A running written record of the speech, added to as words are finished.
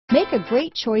Make a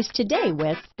great choice today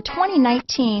with the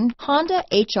 2019 Honda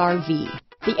HR-V.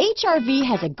 The HR-V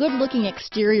has a good-looking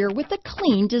exterior with a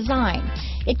clean design.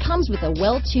 It comes with a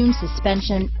well-tuned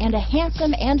suspension and a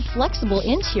handsome and flexible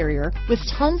interior with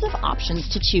tons of options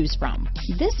to choose from.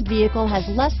 This vehicle has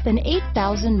less than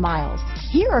 8,000 miles.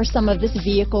 Here are some of this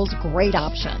vehicle's great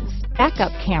options: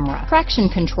 backup camera, traction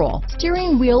control,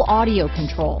 steering wheel audio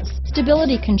controls,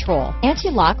 stability control,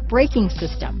 anti-lock braking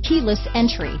system, keyless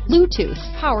entry, Bluetooth,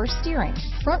 power steering,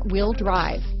 front wheel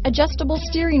drive, adjustable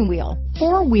steering wheel,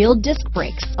 four-wheel disc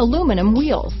brakes, aluminum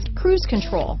wheels, cruise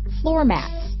control, floor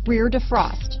mats, rear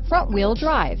defrost, front wheel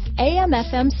drive,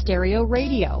 AM/FM stereo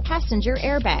radio, passenger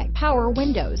airbag, power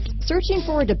windows. Searching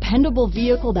for a dependable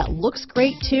vehicle that looks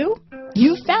great too?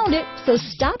 You found it, so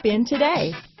stop in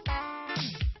today.